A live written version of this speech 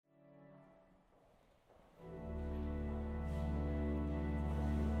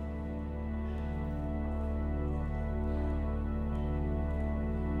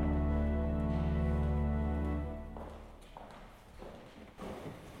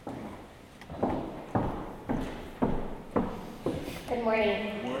Good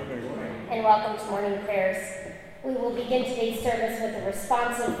morning. Good morning. And welcome to morning prayers. We will begin today's service with a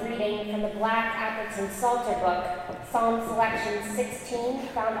responsive reading from the Black Appleton Psalter book, Psalm Selection 16,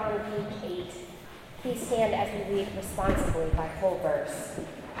 found on page 8. Please stand as we read responsively by whole verse.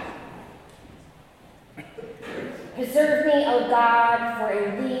 Preserve me, O God, for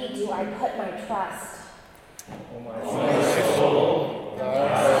in thee do I put my trust. O my soul, thou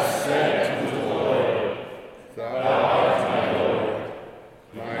hast said to the Lord, thou art my Lord.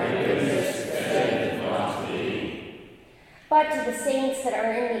 My goodness extendeth unto thee. But to the saints that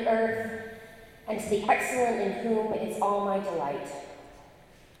are in the earth, and to the excellent in whom is all my delight.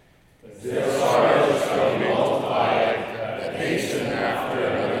 Their sorrows shall be multiplied that hasten after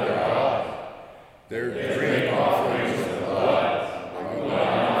another God. Their drink offerings of blood I will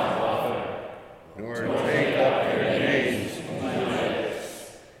not offer, nor take up their names in my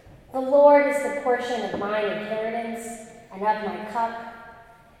lips. The Lord is the portion of mine inheritance, and of my cup.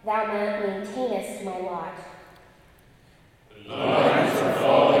 Thou maintainest my lot. The lines are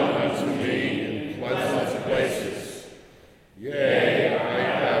fallen unto me in pleasant places. Yea, I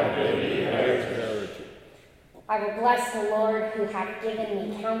have been heritage. I will bless the Lord who hath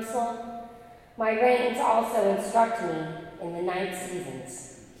given me counsel. My reins also instruct me in the night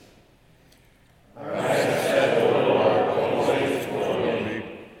seasons. I have set the Lord always before me,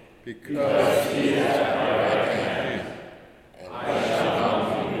 because he is at my right hand, and I shall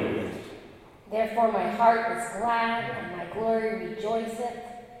not be moved. Therefore my heart is glad, and my glory rejoiceth.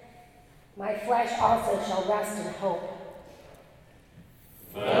 My flesh also shall rest in hope.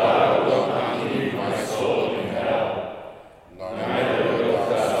 Thou wilt not leave my soul in hell, neither wilt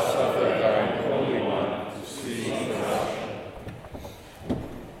thou suffer thine Holy One to see corruption.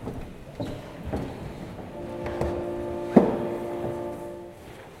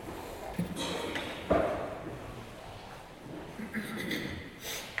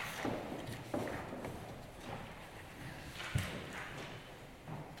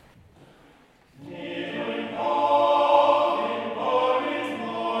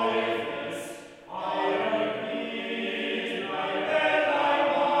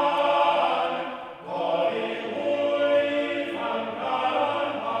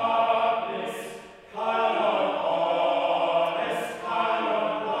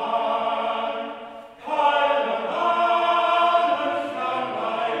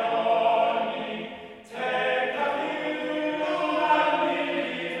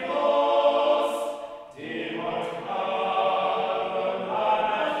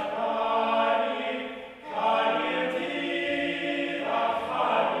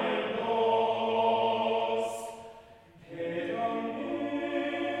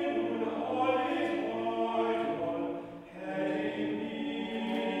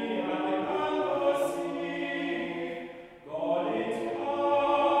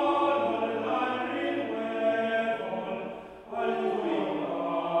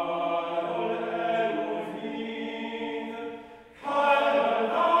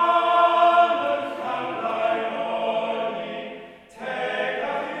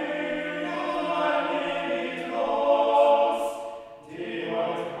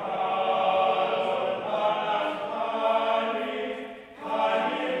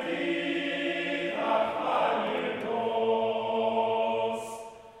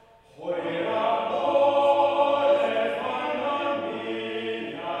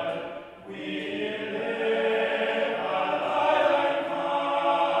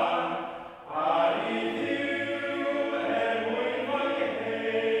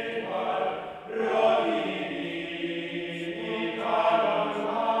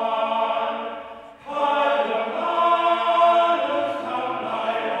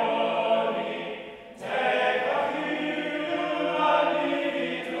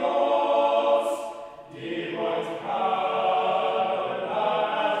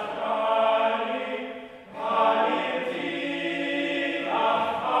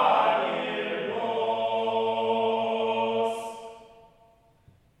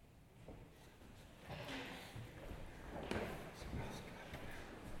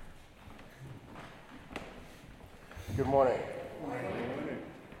 Good morning.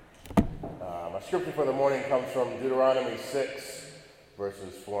 My scripture for the morning comes from Deuteronomy 6,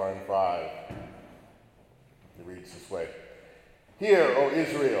 verses 4 and 5. It reads this way. Hear, O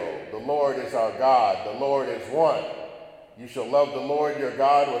Israel, the Lord is our God, the Lord is one. You shall love the Lord your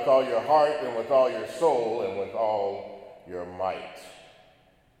God with all your heart and with all your soul and with all your might.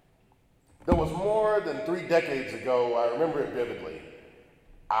 Though it was more than 3 decades ago, I remember it vividly.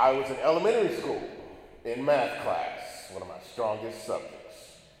 I was in elementary school in math class, one of my strongest subjects.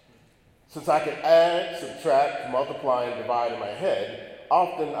 Since I could add, subtract, multiply, and divide in my head,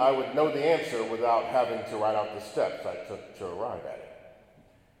 often I would know the answer without having to write out the steps I took to arrive at it.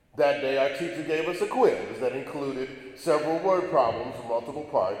 That day, our teacher gave us a quiz that included several word problems with multiple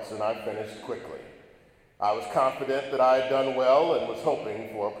parts, and I finished quickly. I was confident that I had done well and was hoping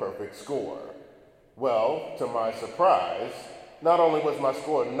for a perfect score. Well, to my surprise, not only was my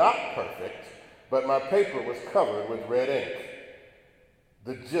score not perfect, but my paper was covered with red ink.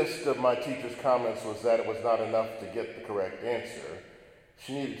 The gist of my teacher's comments was that it was not enough to get the correct answer.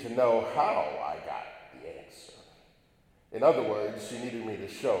 She needed to know how I got the answer. In other words, she needed me to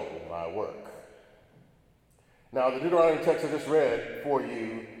show my work. Now, the Deuteronomy text I just read for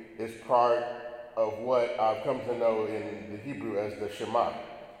you is part of what I've come to know in the Hebrew as the Shema,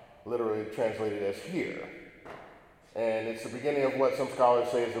 literally translated as hear. And it's the beginning of what some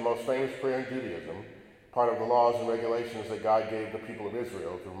scholars say is the most famous prayer in Judaism, part of the laws and regulations that God gave the people of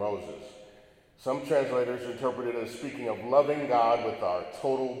Israel through Moses. Some translators interpret it as speaking of loving God with our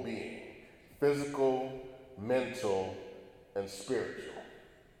total being, physical, mental, and spiritual.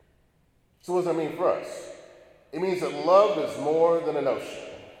 So what does that mean for us? It means that love is more than a notion.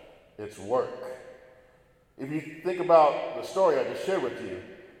 It's work. If you think about the story I just shared with you,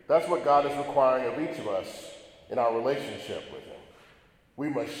 that's what God is requiring of each of us in our relationship with Him. We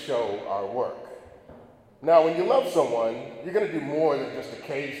must show our work. Now, when you love someone, you're going to do more than just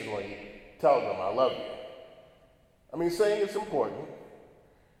occasionally tell them, I love you. I mean, saying it's important,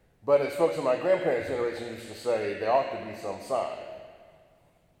 but as folks in my grandparents' generation used to say, there ought to be some sign.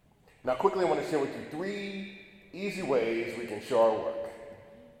 Now, quickly, I want to share with you 3 easy ways we can show our work.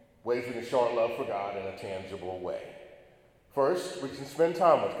 Ways we can show our love for God in a tangible way. First, we can spend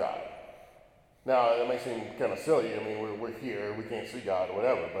time with God. Now, it may seem kind of silly. I mean, we're here, we can't see God or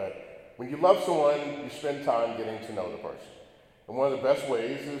whatever, but when you love someone, you spend time getting to know the person. And one of the best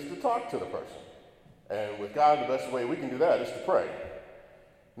ways is to talk to the person. And with God, the best way we can do that is to pray.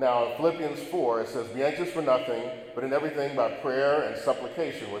 Now, in Philippians 4, it says, be anxious for nothing, but in everything by prayer and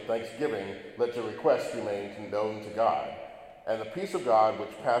supplication with thanksgiving, let your requests be made known to God. And the peace of God,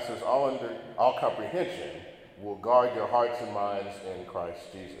 which passes all comprehension, will guard your hearts and minds in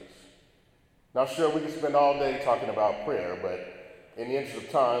Christ Jesus. Now, sure, we can spend all day talking about prayer, but in the interest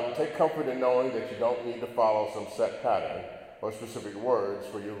of time, take comfort in knowing that you don't need to follow some set pattern or specific words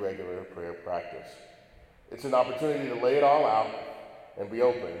for your regular prayer practice. It's an opportunity to lay it all out and be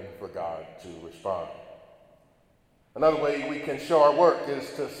open for God to respond. Another way we can show our work is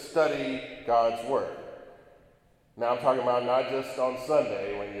to study God's Word. Now, I'm talking about not just on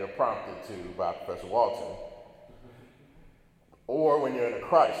Sunday when you're prompted to by Professor Walton, or when you're in a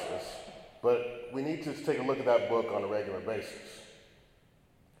crisis, but we need to take a look at that book on a regular basis.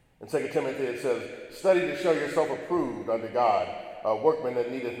 In 2 Timothy, it says, study to show yourself approved unto God, a workman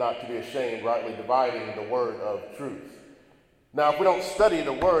that needeth not to be ashamed, rightly dividing the word of truth. Now, if we don't study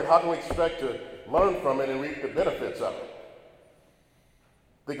the word, how can we expect to learn from it and reap the benefits of it?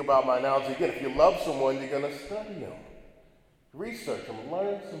 Think about my analogy again. If you love someone, you're going to study them, research them,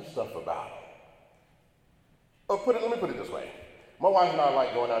 learn some stuff about them. Let me put it this way. My wife and I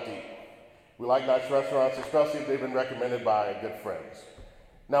like going out to eat. We like nice restaurants, especially if they've been recommended by good friends.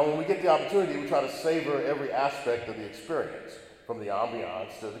 Now, when we get the opportunity, we try to savor every aspect of the experience, from the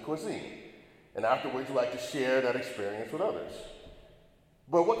ambiance to the cuisine. And afterwards, we like to share that experience with others.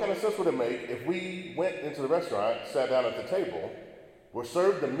 But what kind of sense would it make if we went into the restaurant, sat down at the table, were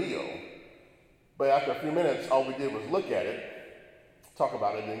served a meal, but after a few minutes, all we did was look at it, talk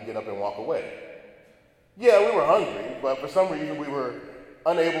about it, and then get up and walk away? Yeah, we were hungry, but for some reason, we were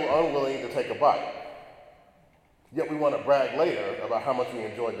unwilling to take a bite. Yet we want to brag later about how much we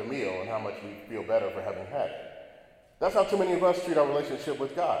enjoyed the meal and how much we feel better for having had it. That's how too many of us treat our relationship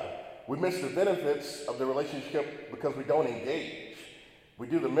with God. We miss the benefits of the relationship because we don't engage. We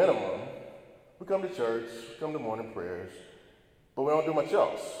do the minimum. We come to church, we come to morning prayers, but we don't do much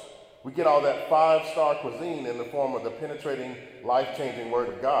else. We get all that 5-star cuisine in the form of the penetrating, life-changing Word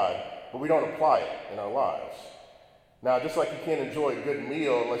of God, but we don't apply it in our lives. Now, just like you can't enjoy a good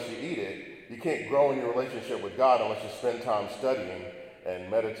meal unless you eat it, you can't grow in your relationship with God unless you spend time studying and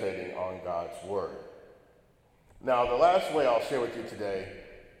meditating on God's Word. Now, the last way I'll share with you today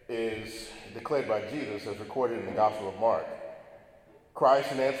is declared by Jesus as recorded in the Gospel of Mark.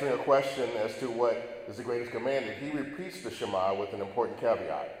 Christ, in answering a question as to what is the greatest commandment, he repeats the Shema with an important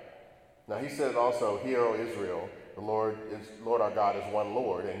caveat. Now, he says also, hear, O Israel, the Lord our God is one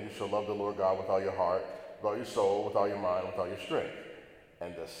Lord, and you shall love the Lord God with all your heart, with all your soul, with all your mind, with all your strength.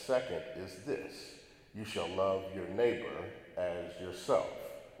 And the second is this, you shall love your neighbor as yourself.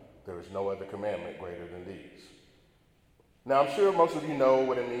 There is no other commandment greater than these. Now, I'm sure most of you know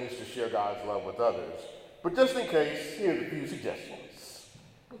what it means to share God's love with others, but just in case, here are a few suggestions.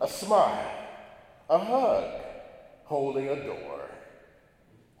 A smile, a hug, holding a door,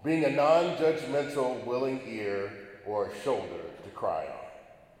 being a non-judgmental, willing ear or a shoulder to cry on.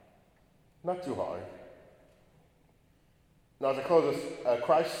 Not too hard. Now, as I close this,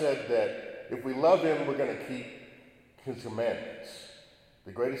 Christ said that if we love him, we're going to keep his commandments.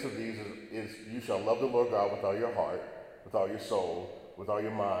 The greatest of these is you shall love the Lord God with all your heart, with all your soul, with all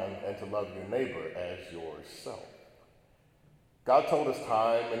your mind, and to love your neighbor as yourself. God told us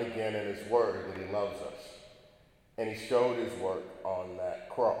time and again in his word that he loves us, and he showed his work on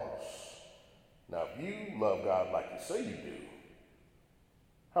that cross. Now, if you love God like you say you do,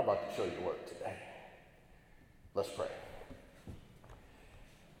 how about you show your work today? Let's pray.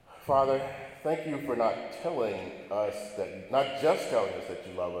 Father, thank you for not just telling us that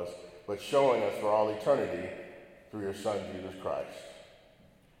you love us, but showing us for all eternity through your Son, Jesus Christ.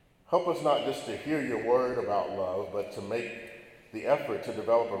 Help us not just to hear your word about love, but to make the effort to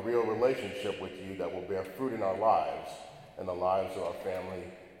develop a real relationship with you that will bear fruit in our lives and the lives of our family,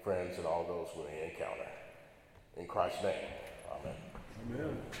 friends, and all those we may encounter. In Christ's name, amen.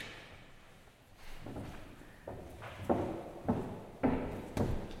 Amen.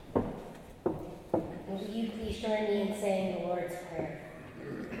 Will you please join me in saying the Lord's Prayer?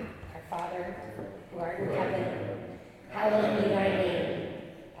 Our Father, who art in heaven, hallowed be thy name.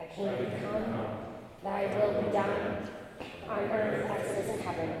 Thy kingdom come, thy will be done, on earth as it is in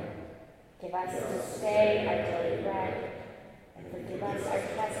heaven. Give us this day our daily bread, and forgive us our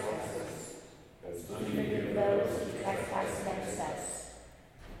trespasses, as we forgive those who trespass against us.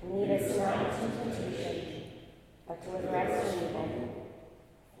 And lead us not into temptation, but deliver us from evil.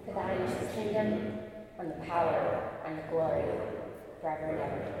 For thine is the kingdom, and the power, and the glory, forever and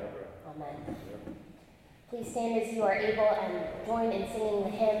ever. Amen. Please stand as you are able and join in singing the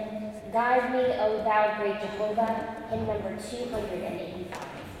hymn, Guide Me, O Thou Great Jehovah, hymn number 285.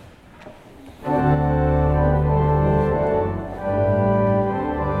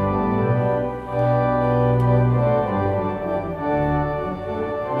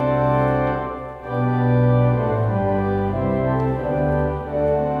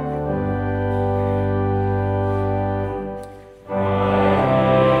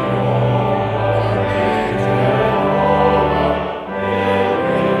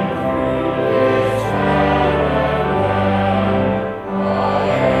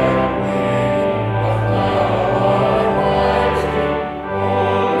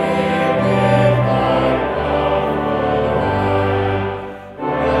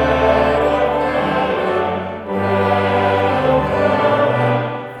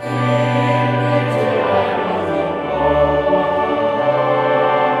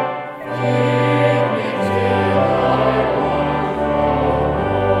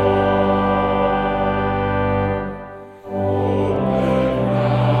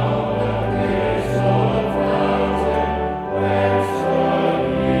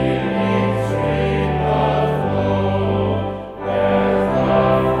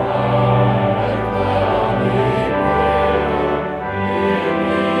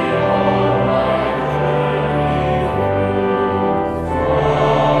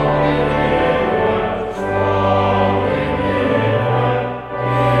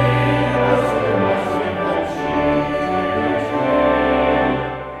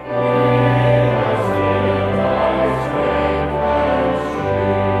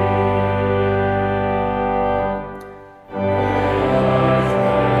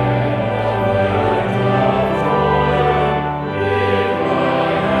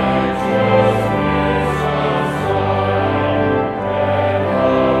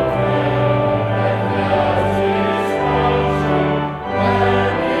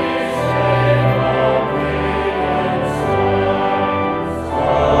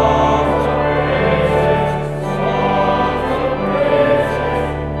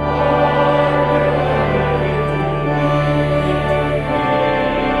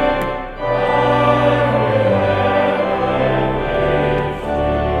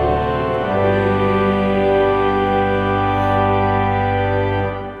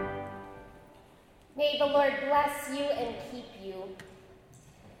 May the Lord bless you and keep you.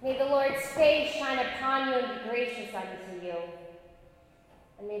 May the Lord's face shine upon you and be gracious unto you.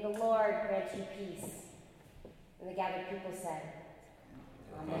 And may the Lord grant you peace. And the gathered people said,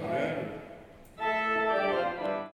 Amen. Amen.